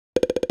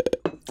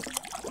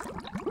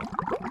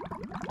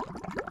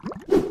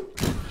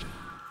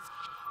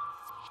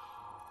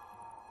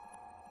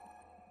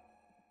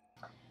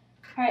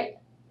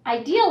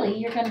ideally,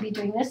 you're going to be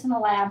doing this in the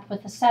lab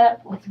with a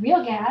setup with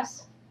real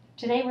gas.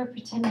 Today we're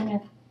pretending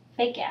with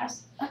fake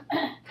gas.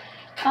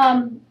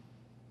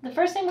 The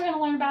first thing we're going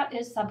to learn about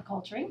is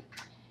subculturing.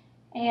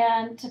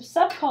 And to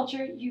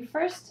subculture, you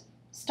first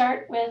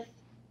start with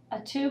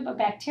a tube of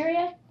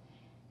bacteria.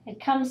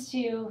 It comes to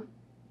you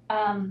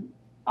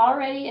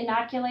already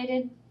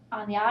inoculated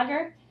on the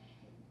agar,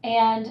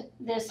 and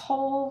this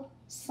whole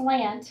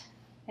slant,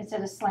 it's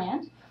at a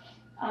slant.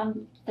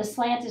 The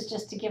slant is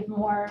just to give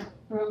more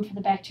room for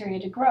the bacteria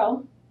to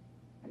grow.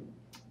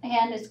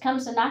 And it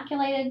comes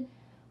inoculated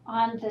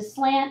on the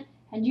slant,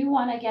 and you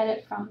want to get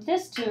it from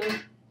this tube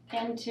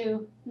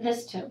into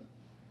this tube.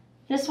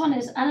 This one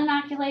is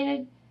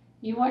uninoculated.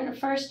 You want to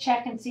first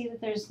check and see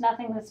that there's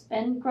nothing that's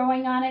been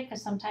growing on it,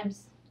 because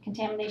sometimes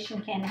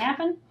contamination can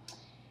happen.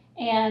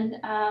 And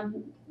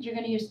you're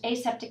going to use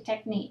aseptic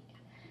technique.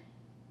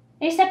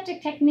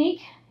 Aseptic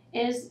technique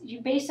is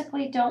you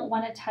basically don't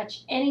want to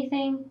touch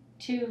anything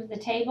to the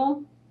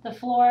table, the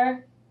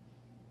floor,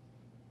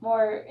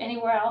 or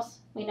anywhere else.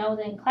 We know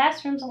that in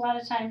classrooms a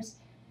lot of times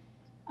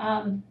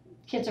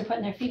kids are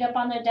putting their feet up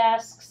on their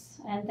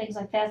desks and things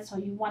like that, so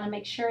you want to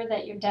make sure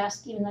that your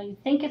desk, even though you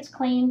think it's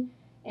clean,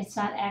 it's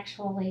not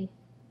actually,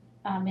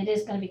 it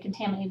is going to be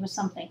contaminated with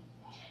something.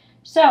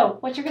 So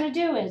what you're going to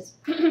do is,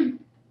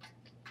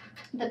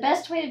 the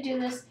best way to do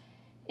this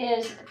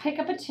is pick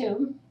up a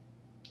tube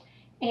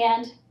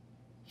and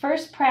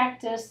first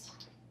practice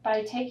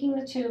by taking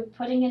the tube,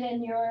 putting it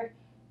in your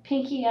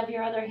pinky of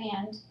your other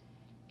hand,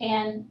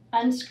 and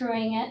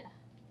unscrewing it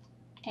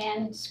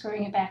and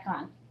screwing it back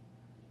on,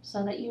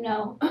 so that you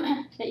know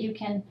that you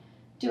can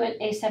do it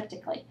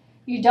aseptically.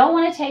 You don't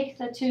want to take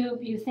the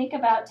tube, you think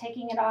about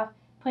taking it off,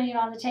 putting it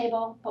on the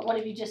table, but what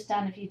have you just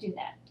done if you do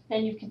that?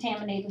 Then you've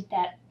contaminated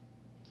that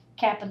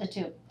cap of the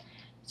tube.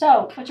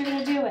 So what you're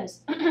going to do is,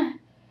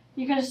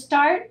 you're going to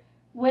start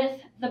with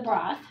the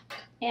broth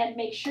and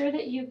make sure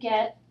that you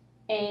get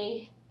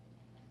a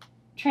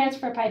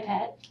transfer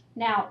pipette.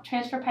 Now,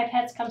 transfer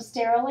pipettes come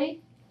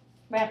sterilely,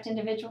 wrapped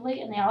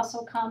individually, and they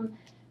also come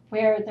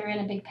where they're in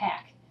a big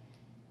pack.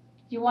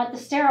 You want the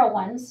sterile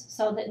ones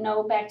so that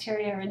no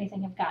bacteria or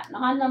anything have gotten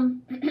on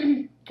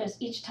them, because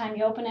each time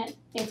you open it,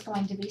 it's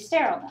going to be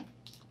sterile then.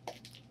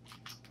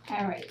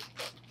 All right.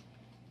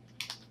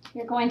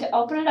 You're going to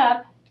open it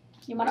up.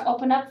 You want to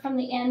open up from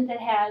the end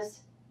that has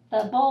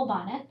the bulb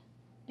on it,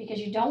 because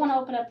you don't want to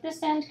open up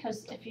this end,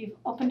 because if you've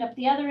opened up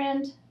the other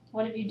end,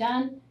 what have you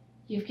done?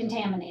 You've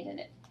contaminated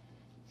it.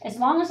 As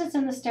long as it's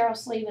in the sterile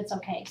sleeve, it's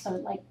okay. So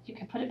like you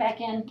can put it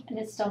back in and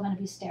it's still going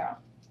to be sterile.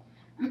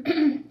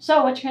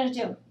 So what you're going to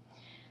do,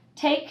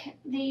 take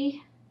the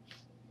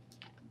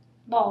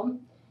bulb,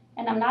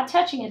 and I'm not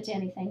touching it to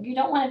anything. You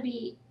don't want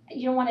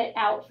it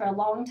out for a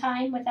long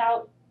time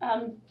without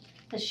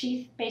the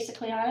sheath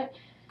basically on it.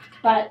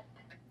 But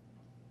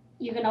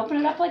you can open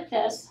it up like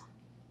this.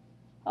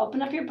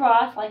 Open up your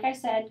broth, like I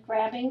said,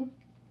 grabbing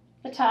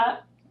the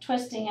top,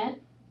 twisting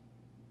it.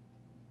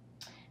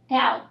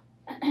 Now,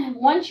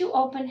 once you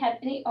have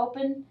any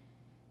open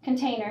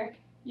container,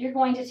 you're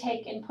going to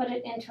take and put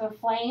it into a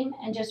flame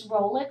and just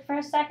roll it for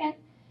a second.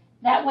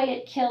 That way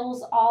it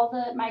kills all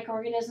the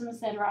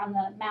microorganisms that are on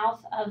the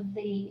mouth of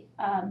the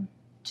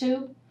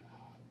tube.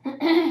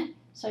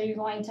 So you're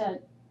going to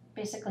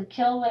basically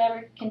kill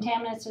whatever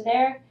contaminants are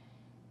there.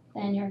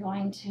 Then you're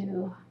going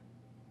to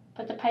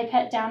put the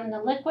pipette down in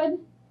the liquid.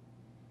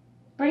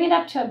 Bring it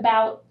up to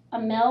about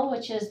 1 ml,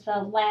 which is the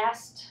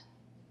last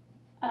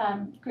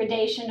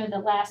gradation, or the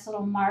last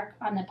little mark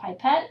on the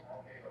pipette.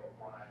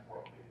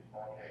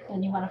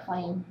 Then you want to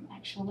flame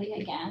actually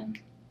again.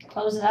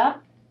 Close it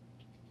up.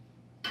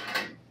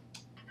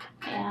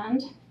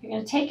 And you're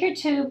going to take your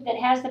tube that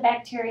has the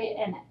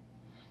bacteria in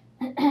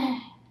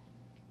it.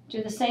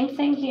 Do the same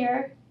thing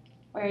here,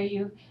 where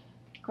you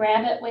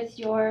grab it with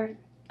your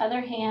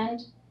other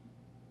hand,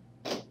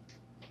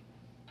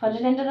 put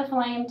it into the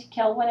flame to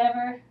kill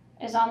whatever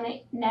is on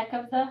the neck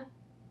of the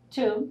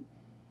tube,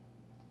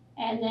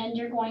 and then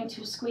you're going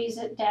to squeeze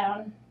it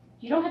down.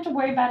 You don't have to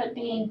worry about it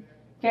being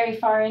very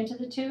far into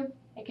the tube.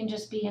 It can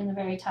just be in the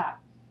very top.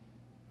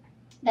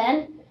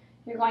 Then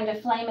you're going to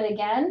flame it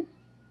again,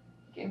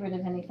 get rid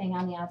of anything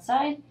on the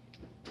outside,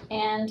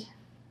 and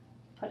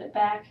put it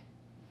back,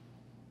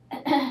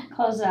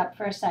 close it up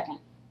for a second.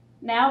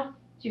 Now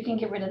you can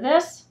get rid of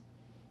this,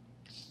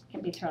 it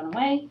can be thrown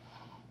away.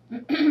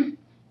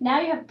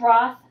 Now you have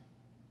broth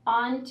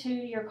onto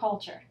your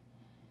culture.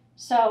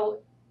 So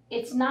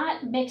it's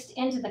not mixed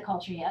into the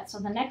culture yet, so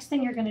the next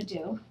thing you're going to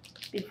do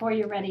before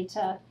you're ready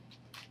to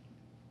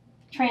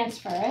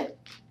transfer it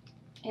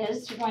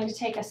is you're going to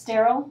take a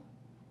sterile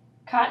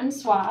cotton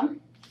swab,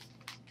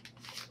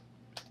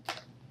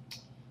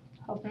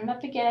 open it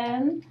up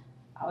again,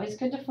 always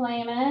good to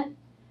flame it.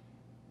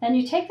 Then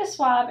you take the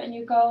swab and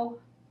you go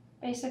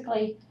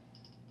basically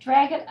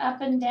drag it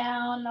up and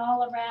down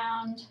all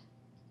around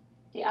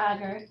the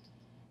agar,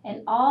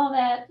 and all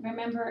that,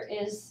 remember,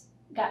 is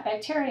got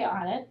bacteria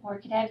on it, or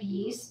it could have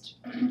yeast,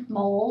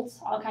 molds,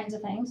 all kinds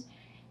of things.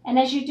 And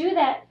as you do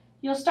that,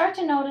 you'll start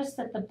to notice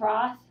that the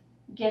broth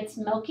gets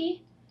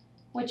milky,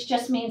 which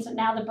just means that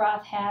now the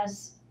broth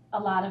has a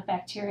lot of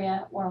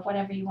bacteria or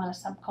whatever you want to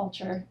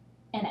subculture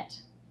in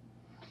it.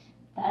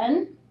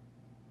 Then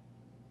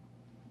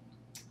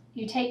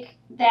you take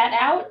that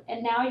out,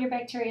 and now your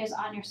bacteria is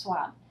on your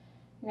swab.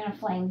 You're going to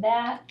flame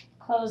that,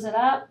 close it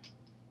up,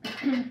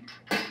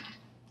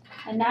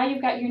 and now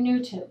you've got your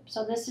new tube.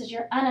 So this is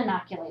your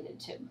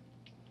uninoculated tube.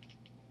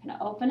 You're going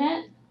to open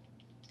it,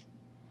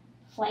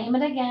 flame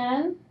it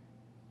again,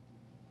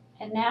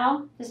 and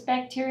now this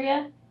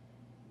bacteria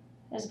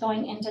is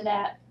going into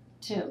that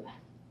tube.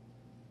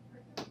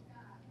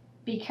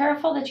 Be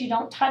careful that you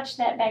don't touch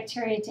that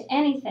bacteria to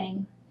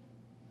anything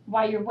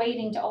while you're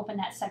waiting to open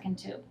that second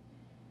tube.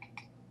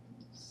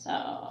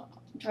 So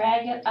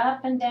drag it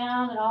up and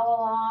down and all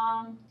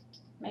along.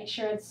 Make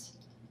sure it's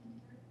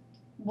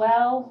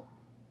well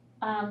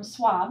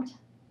swabbed.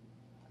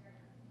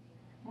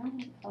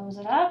 Close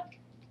it up.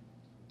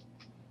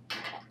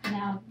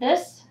 Now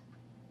this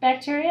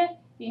bacteria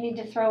you need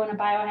to throw in a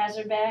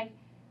biohazard bag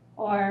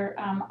or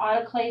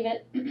autoclave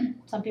it.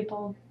 Some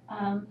people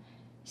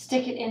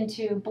stick it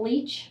into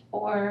bleach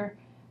or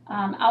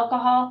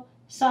alcohol,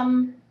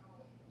 some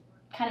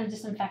kind of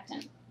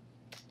disinfectant.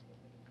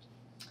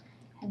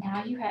 And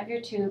now you have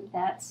your tube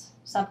that's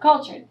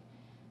subcultured.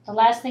 The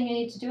last thing you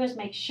need to do is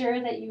make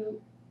sure that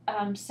you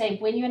say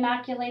when you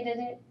inoculated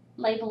it,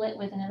 label it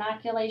with an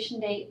inoculation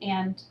date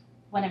and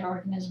whatever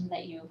organism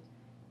that you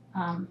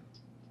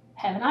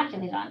have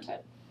inoculated onto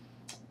it.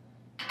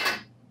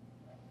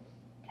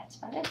 That's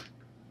about it.